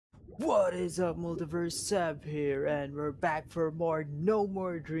What is up, Multiverse Seb here, and we're back for more No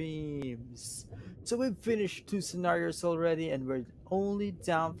More Dreams. So we've finished two scenarios already, and we're only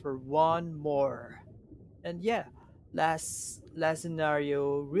down for one more. And yeah, last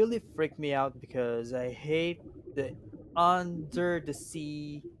scenario really freaked me out because I hate the under the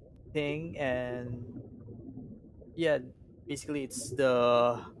sea thing, and yeah, basically it's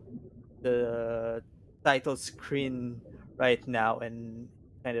the title screen right now and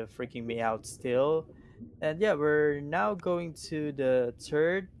kind of freaking me out still. And yeah, we're now going to the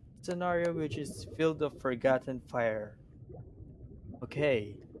third scenario, which is Field of Forgotten Fire.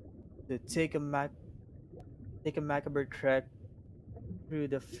 Okay, to take a macabre trek through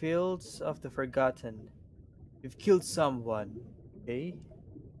the fields of the forgotten. You've killed someone. Okay,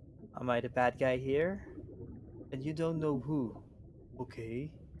 am I the bad guy here? And you don't know who. Okay,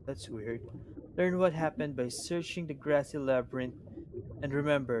 that's weird. Learn what happened by searching the grassy labyrinth. And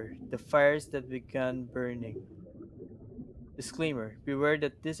remember, the fires that began burning. Disclaimer: beware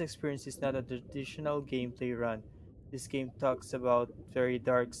that this experience is not a traditional gameplay run. This game talks about very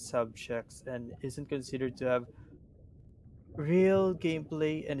dark subjects and isn't considered to have real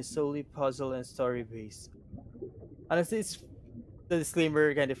gameplay and is solely puzzle and story based. Honestly, the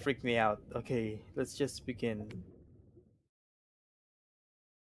disclaimer kind of freaked me out. Okay, let's just begin.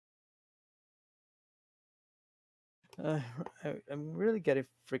 Uh, I'm really getting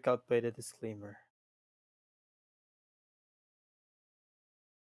freaked out by the disclaimer.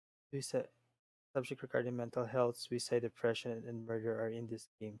 Suicide subject regarding mental health, suicide, depression, and murder are in this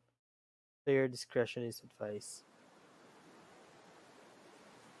game. Player discretion is advised.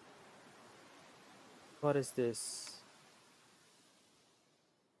 What is this?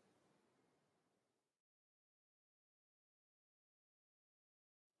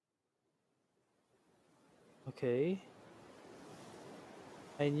 Okay.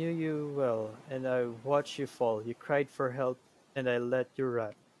 I knew you well, and I watched you fall. You cried for help, and I let you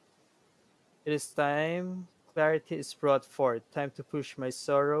rot. It is time clarity is brought forth, time to push my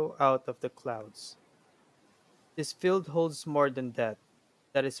sorrow out of the clouds. This field holds more than that.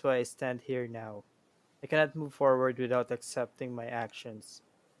 That is why I stand here now. I cannot move forward without accepting my actions.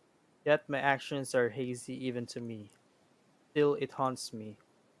 Yet my actions are hazy even to me. Still, it haunts me.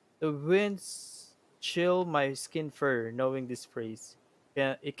 The winds chill my skin fur knowing this phrase.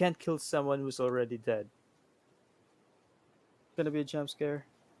 Yeah, it can't kill someone who's already dead. It's gonna be a jump scare.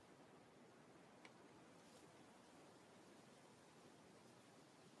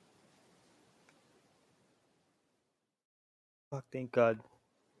 Fuck, thank God.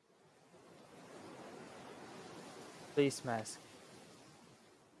 Face mask.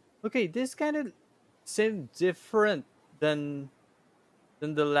 Okay, this kind of seemed different than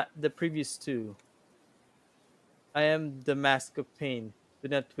the previous two. I am the mask of pain. Do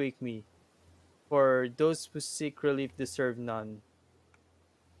not wake me, for those who seek relief deserve none.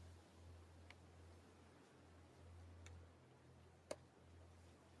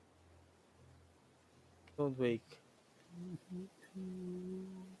 Don't wake.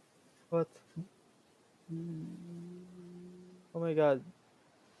 What? Oh my God.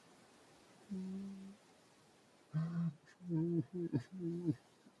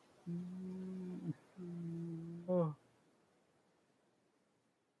 Oh,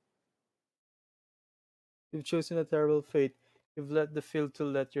 you've chosen a terrible fate. You've let the field to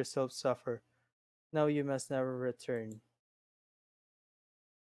let yourself suffer. Now you must never return.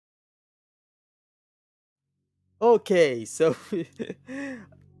 Okay, so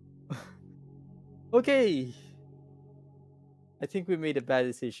okay. I think we made a bad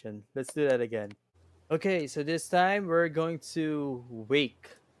decision. Let's do that again. Okay, so this time we're going to wake.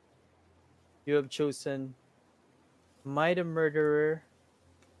 You have chosen am I the murderer?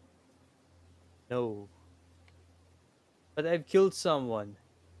 No. But I've killed someone,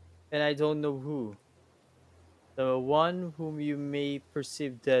 and I don't know who. The one whom you may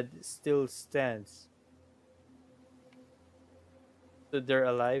perceive dead still stands. So they're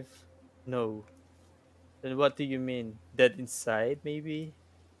alive? No. Then what do you mean? Dead inside, maybe?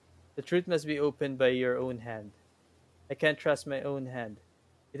 The truth must be opened by your own hand. I can't trust my own hand.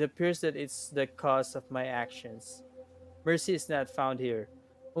 It appears that it's the cause of my actions. Mercy is not found here.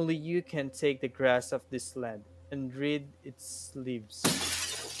 Only you can take the grass of this land and read its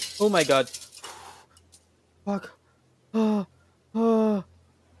leaves. Oh my God! Fuck! Ah! Ah!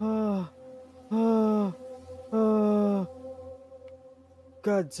 Ah! Ah! Ah!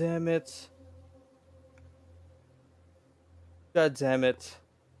 God damn it! God damn it!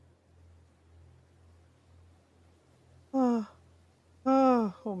 Ah!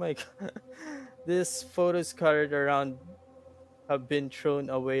 Ah! Oh my God! This photo is colored around have been thrown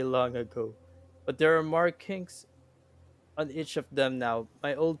away long ago, but there are markings on each of them now.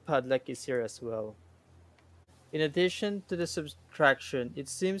 My old padlock is here as well. In addition to the subtraction, it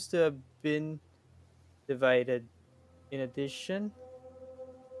seems to have been divided. In addition,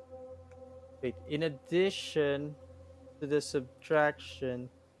 in addition to the subtraction,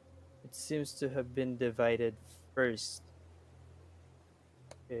 it seems to have been divided first.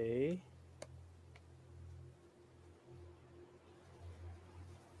 Okay.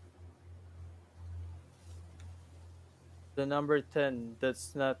 The number 10,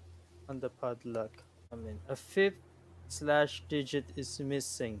 that's not on the padlock. I mean, a fifth slash digit is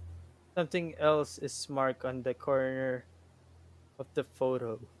missing. Something else is marked on the corner of the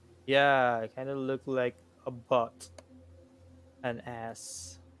photo. Yeah, I kind of look like a bot, an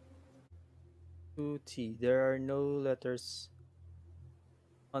ass. 2T. There are no letters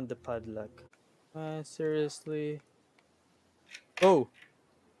on the padlock. Seriously? Oh,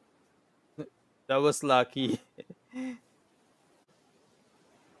 that was lucky.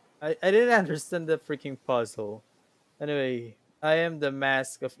 I didn't understand the freaking puzzle. Anyway, I am the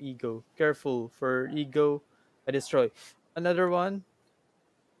mask of ego. Careful, for ego I destroy. Another one?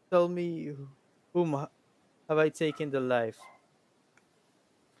 Tell me, whom have I taken the life?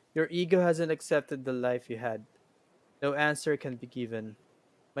 Your ego hasn't accepted the life you had. No answer can be given.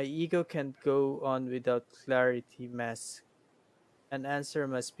 My ego can't go on without clarity, mask. An answer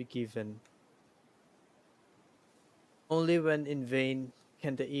must be given. Only when in vain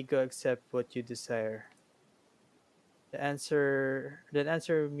can the ego accept what you desire. Then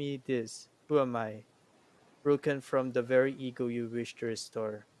answer me this. Who am I? Broken from the very ego you wish to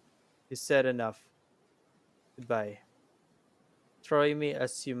restore. You said enough. Goodbye. Destroy me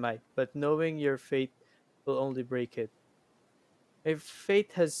as you might, but knowing your fate will only break it. If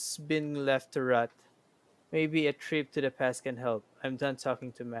fate has been left to rot, maybe a trip to the past can help. I'm done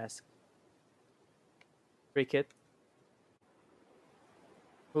talking to Mask. Break it.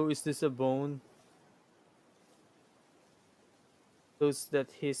 Oh, is this a bone? Those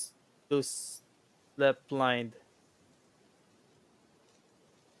that his those left blind.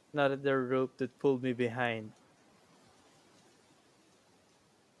 Not at the rope that pulled me behind.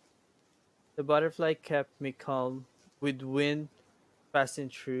 The butterfly kept me calm, with wind passing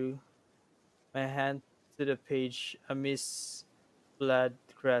through. My hand to the page, a mist blood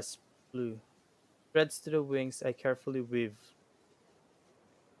grasp blue. Threads to the wings I carefully weave.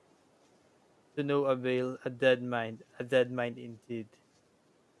 To no avail, a dead mind indeed.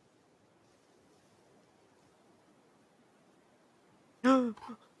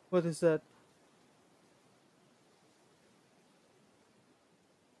 What is that?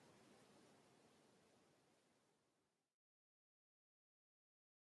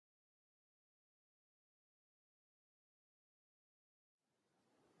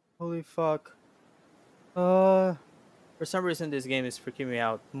 Holy fuck. Uh, for some reason this game is freaking me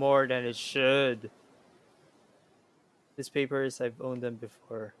out more than it should. These papers, I've owned them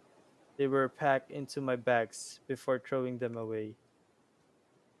before. They were packed into my bags before throwing them away.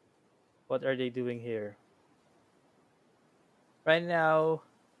 What are they doing here? Right now,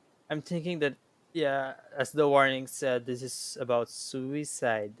 I'm thinking that, yeah, as the warning said, this is about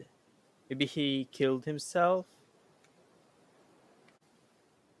suicide. Maybe he killed himself?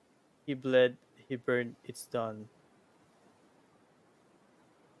 He bled, he burned, it's done.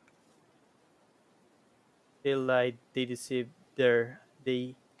 They lied, they deceived,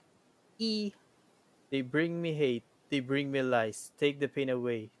 they e they bring me hate, they bring me lies. Take the pain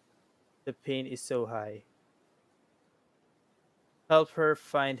away. The pain is so high. Help her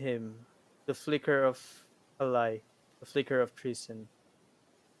find him. The flicker of a lie, the flicker of treason.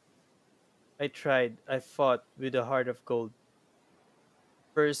 I tried, I fought with a heart of gold.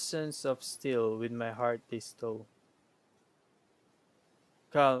 Persons of steel with my heart they stole.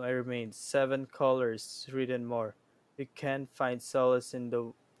 Calm I remained, 7 colors written more. You can find solace in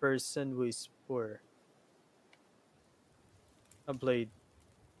the person who is poor. A blade,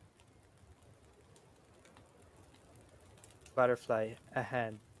 butterfly, a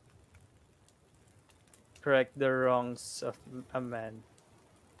hand. Correct the wrongs of a man.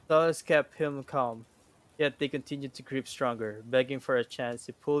 Solace kept him calm, yet they continued to creep stronger. Begging for a chance,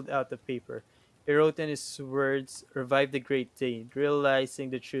 he pulled out the paper. He wrote in his words, revive the great Dane,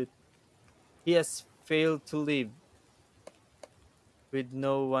 realizing the truth. He has failed to live with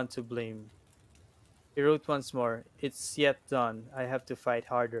no one to blame. He wrote once more, it's yet done. I have to fight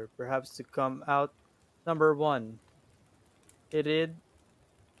harder, perhaps to come out number one. It did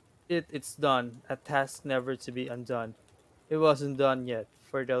it's done, a task never to be undone. It wasn't done yet,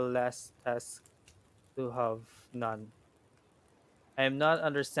 for the last task to have none. I am not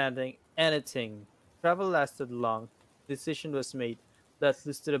understanding anything. Travel lasted long. Decision was made. Let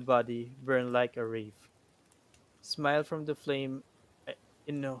loose to the body, burn like a rave. Smile from the flame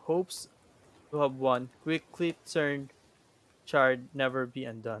in hopes to have won. Quickly turned, charred, never be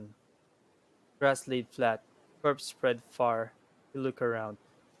undone. Grass laid flat, corpse spread far. You look around.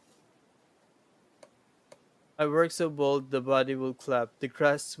 I work so bold the body will clap. The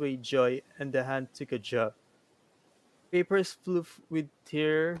grass swayed joy, and the hand took a jab. Papers flew with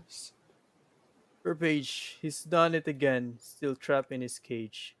tears per page. He's done it again, still trapped in his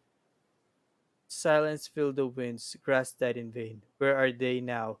cage. Silence filled the winds, grass died in vain. Where are they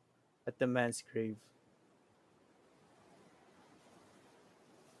now? At the man's grave.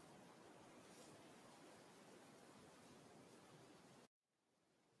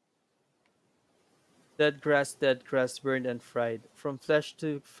 dead grass burned and fried. From flesh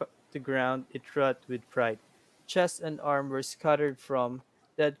to ground it rot with pride. Chest and arm were scattered from,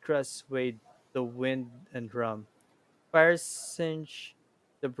 dead grass swayed the wind and drum. Fire singed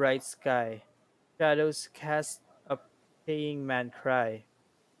the bright sky. Shadows cast a paying man cry.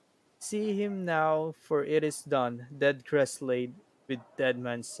 See him now, for it is done. Dead grass laid with dead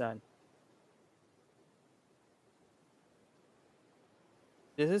man's son.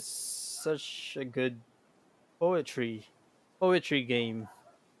 This is such a good poetry game.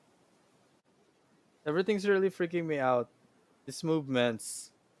 Everything's really freaking me out. These movements.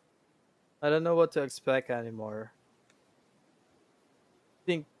 I don't know what to expect anymore.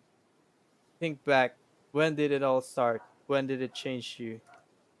 Think think back. When did it all start? When did it change you?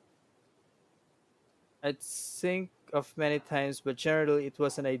 I'd think of many times, but generally it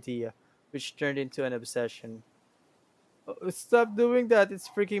was an idea, which turned into an obsession. Oh, stop doing that, it's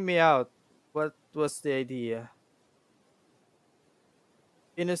freaking me out. What was the idea?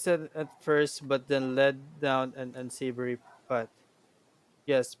 Innocent at first, but then led down an unsavory path.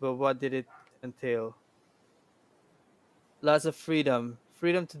 Yes, but what did it entail? Lots of freedom.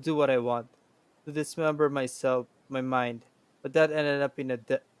 Freedom to do what I want. To dismember myself, my mind. But that ended up in a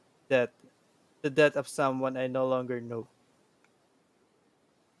death. The death of someone I no longer know.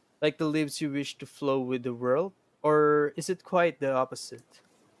 Like the leaves you wish to flow with the world? Or is it quite the opposite?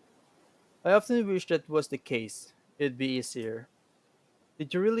 I often wish that was the case. It'd be easier.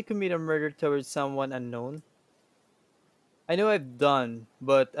 Did you really commit a murder towards someone unknown? I know I've done,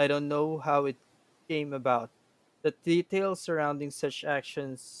 but I don't know how it came about. The details surrounding such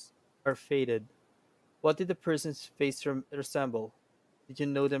actions are faded. What did the person's face resemble? Did you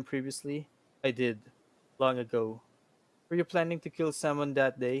know them previously? I did, long ago. Were you planning to kill someone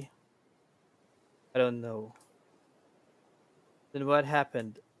that day? I don't know. Then what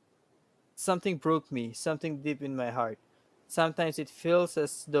happened? Something broke me, something deep in my heart. Sometimes it feels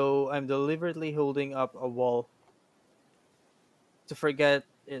as though I'm deliberately holding up a wall to forget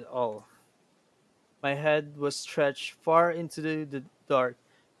it all. My head was stretched far into the dark,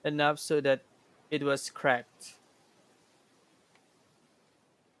 enough so that it was cracked.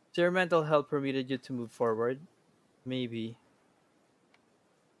 So your mental health permitted you to move forward? Maybe.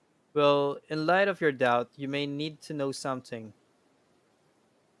 Well, in light of your doubt, you may need to know something.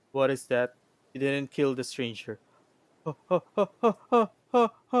 What is that? You didn't kill the stranger.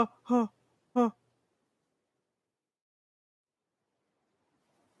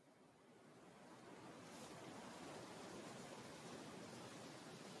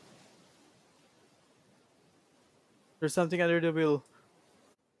 There's something under the wheel.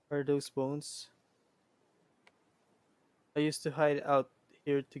 Are those bones? I used to hide out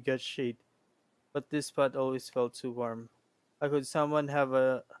here to get shade, but this spot always felt too warm. How could someone have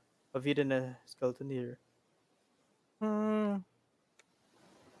a hidden a skeleton here? Hmm.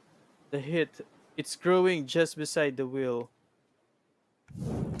 The hit. It's growing just beside the wheel.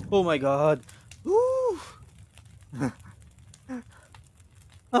 Oh my god. Woo!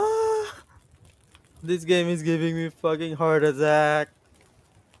 Ah! This game is giving me fucking heart attack.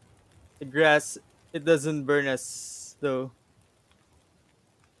 The grass, it doesn't burn us though.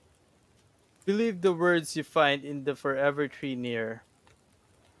 Believe the words you find in the forever tree near.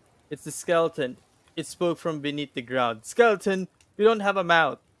 It's the skeleton. It spoke from beneath the ground. Skeleton, you don't have a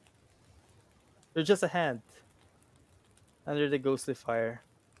mouth. You're just a hand under the ghostly fire.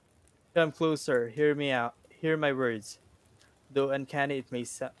 Come closer. Hear me out. Hear my words. Though uncanny it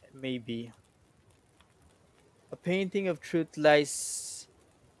may be. A painting of truth lies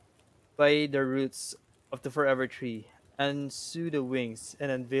by the roots of the forever tree. Unsue the wings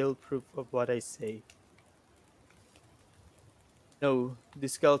and unveil proof of what I say. No, the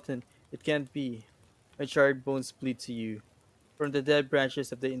skeleton, it can't be. My charred bones bleed to you. From the dead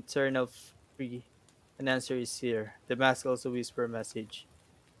branches of the eternal tree, An answer is here. The mask also whispers a message.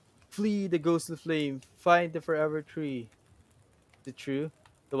 Flee the ghostly flame. Find the forever tree. Is it true?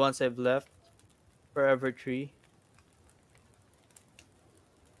 The ones I've left? Forever tree?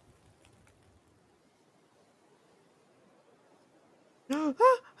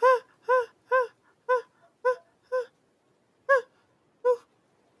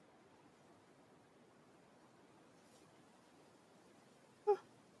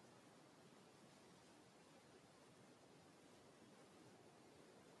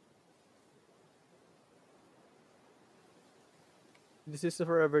 This is the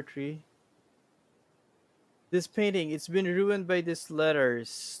forever tree. This painting, it's been ruined by these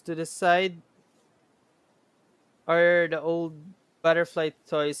letters. To the side are the old butterfly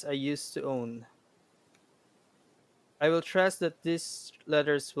toys I used to own. I will trust that these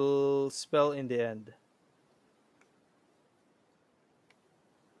letters will spell in the end.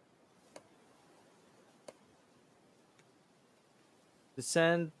 The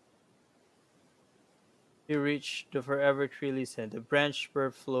sand he reached, the forever tree listened. The branch per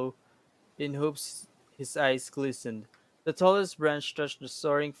flow in hopes his eyes glistened. The tallest branch touched the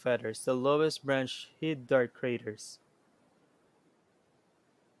soaring feathers. The lowest branch hid dark craters.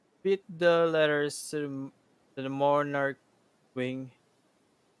 Beat the letters to the monarch wing,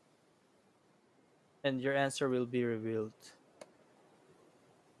 and your answer will be revealed.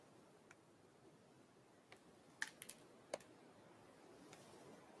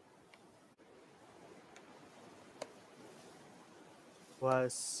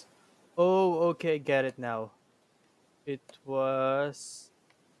 Was Oh, okay, get it now. It was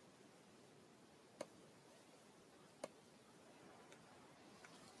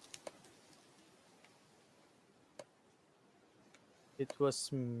it was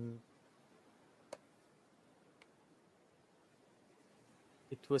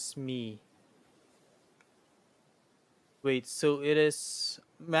it was me. Wait, so it is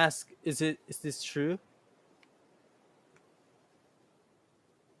mask. Is this true?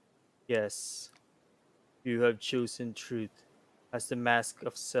 Yes. You have chosen truth as the mask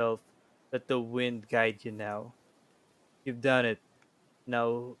of self. Let the wind guide you now. You've done it.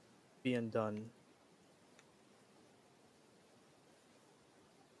 Now be undone.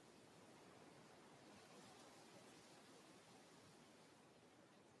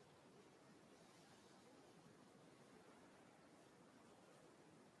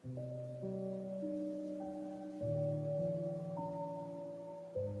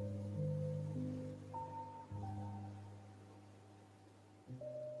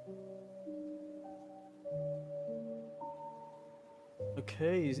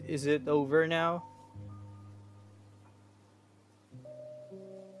 Okay, is it over now?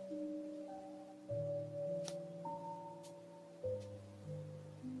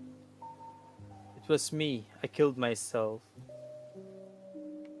 It was me. I killed myself.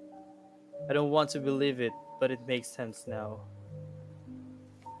 I don't want to believe it, but it makes sense now.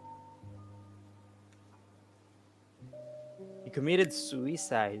 You committed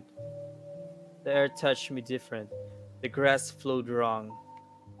suicide. The air touched me different. The grass flowed wrong.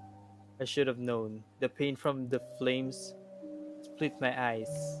 I should have known. The pain from the flames split my eyes.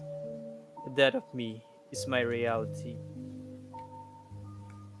 The death of me is my reality.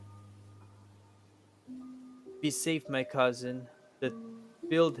 Be safe, my cousin. The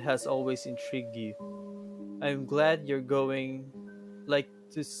field has always intrigued you. I'm glad you're going. Like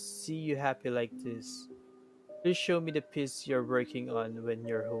to see you happy like this. Please show me the piece you're working on when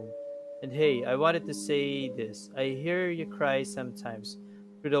you're home. And hey, I wanted to say this. I hear you cry sometimes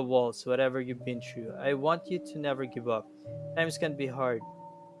through the walls, whatever you've been through. I want you to never give up. Times can be hard.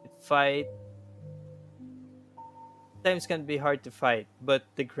 Fight Times can be hard to fight, but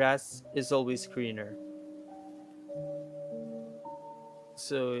the grass is always greener.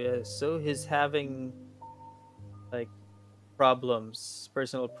 So yeah, so he's having like problems,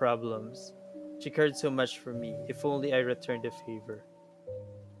 personal problems. She cared so much for me. If only I returned the favor.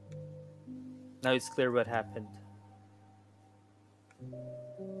 Now it's clear what happened.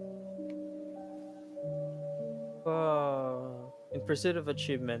 In pursuit of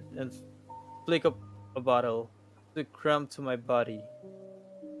achievement and flick up a bottle to crumb to my body.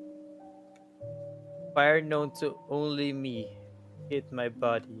 Fire known to only me hit my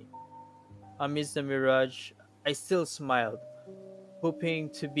body. Amidst the mirage, I still smiled, hoping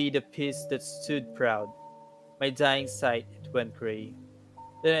to be the piece that stood proud. My dying sight it went gray.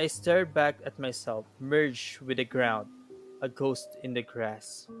 Then I stared back at myself, merged with the ground, a ghost in the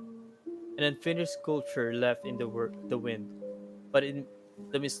grass. An unfinished sculpture left in the wind.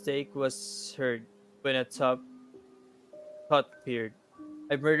 The mistake was heard when a thought appeared.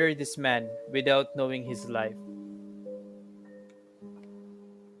 I murdered this man without knowing his life,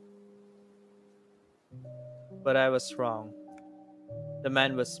 but I was wrong. The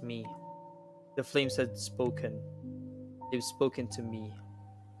man was me. The flames had spoken. They've spoken to me.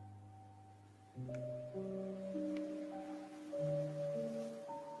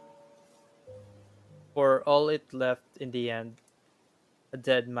 For all it left in the end, a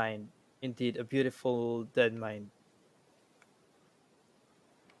dead mind. Indeed, a beautiful dead mind.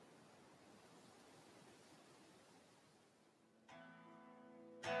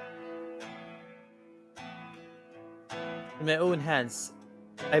 In my own hands,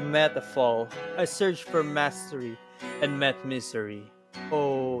 I met a fall. I searched for mastery and met misery.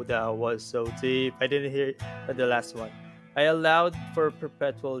 Oh, that was so deep. I didn't hear the last one. I allowed for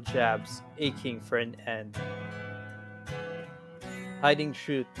perpetual jabs, aching for an end, hiding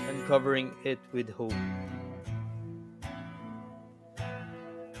truth and covering it with hope.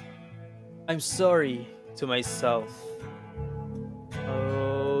 I'm sorry to myself.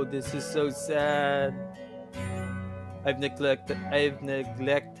 Oh, this is so sad. I've neglected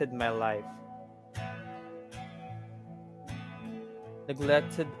my life.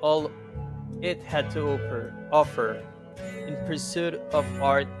 Neglected all it had to offer in pursuit of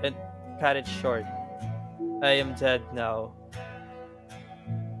art and cut it short. I am dead now.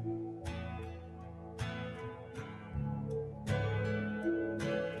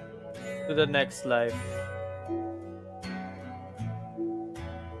 To the next life.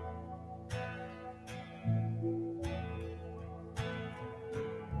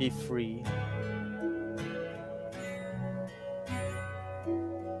 Be free.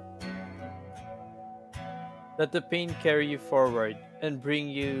 Let the pain carry you forward and bring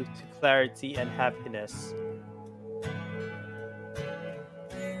you to clarity and happiness.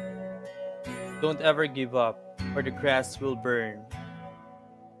 Don't ever give up, or the grass will burn.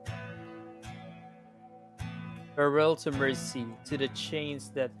 Farewell to mercy, to the chains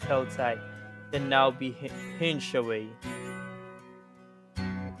that held tight can now be hinged away.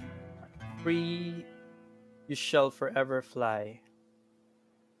 Free, you shall forever fly.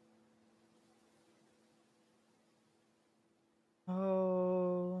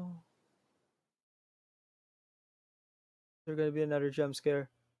 Oh, there's gonna be another jump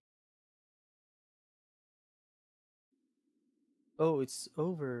scare. Oh, it's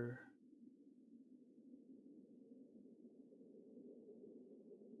over.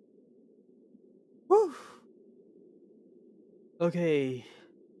 Woo! Okay.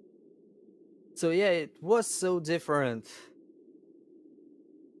 So yeah, it was so different.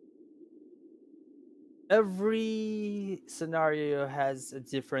 Every scenario has a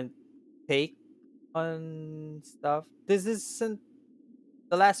different take on stuff. This isn't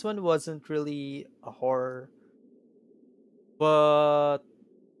the last one wasn't really a horror, but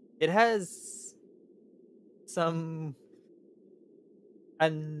it has some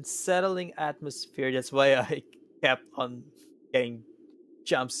unsettling atmosphere. That's why I kept on getting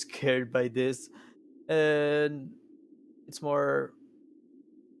jump scared by this. And it's more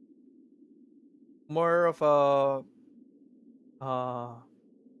of a uh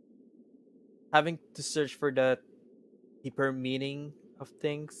having to search for the deeper meaning of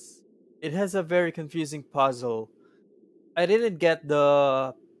things. It has a very confusing puzzle. I didn't get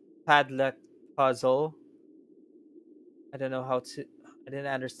the padlock puzzle. I don't know how to. I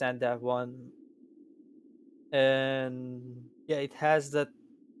didn't understand that one. And yeah, it has that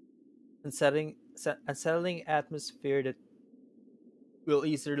unsettling atmosphere that will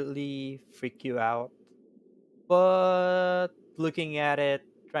easily freak you out. But looking at it,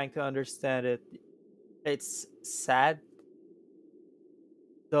 trying to understand it, it's sad.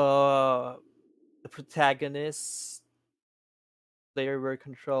 The protagonist player we're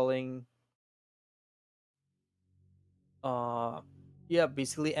controlling, uh, yeah,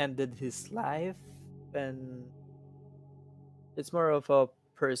 basically ended his life, and it's more of a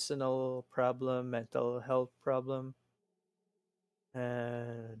personal problem, mental health problem,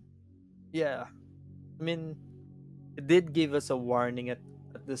 and yeah, I mean, it did give us a warning at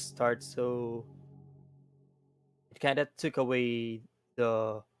the start, so it kind of took away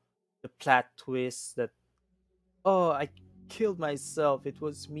the the plot twist that, oh, I killed myself, it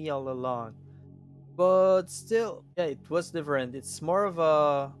was me all along. But still, yeah, it was different. It's more of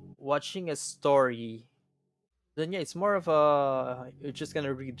a watching a story. Then yeah, it's more of a, you're just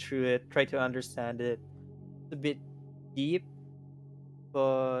gonna read through it, try to understand it. It's a bit deep,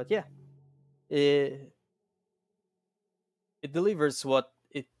 but yeah, it it delivers what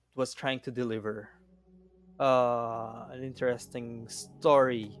it was trying to deliver. An interesting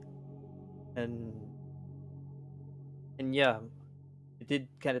story, and and yeah, it did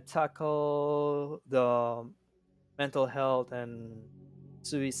kind of tackle the mental health and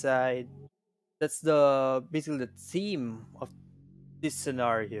suicide. That's the basically the theme of this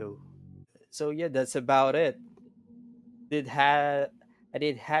scenario. So yeah, that's about it. Did had I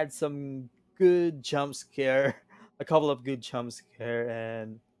did had some good jump scare, a couple of good jump scare,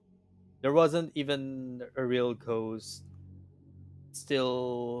 and there wasn't even a real ghost.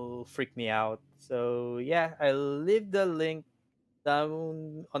 Still freaked me out. So yeah, I'll leave the link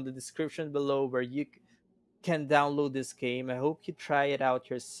down on the description below where you can download this game. I hope you try it out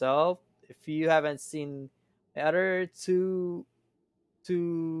yourself. If you haven't seen the other two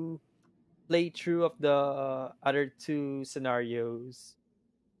playthrough of the other two scenarios,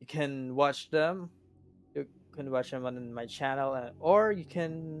 you can watch them. You can watch them on my channel, or you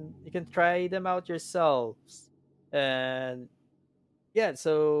can try them out yourselves. And yeah,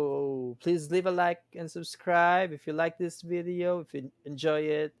 so please leave a like and subscribe if you like this video. If you enjoy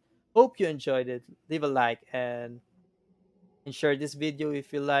it, hope you enjoyed it. Leave a like and share this video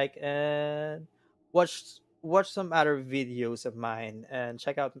if you like, and watch some other videos of mine and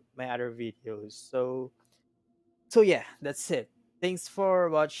check out my other videos. So yeah, that's it. Thanks for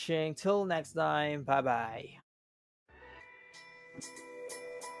watching. Till next time. Bye bye.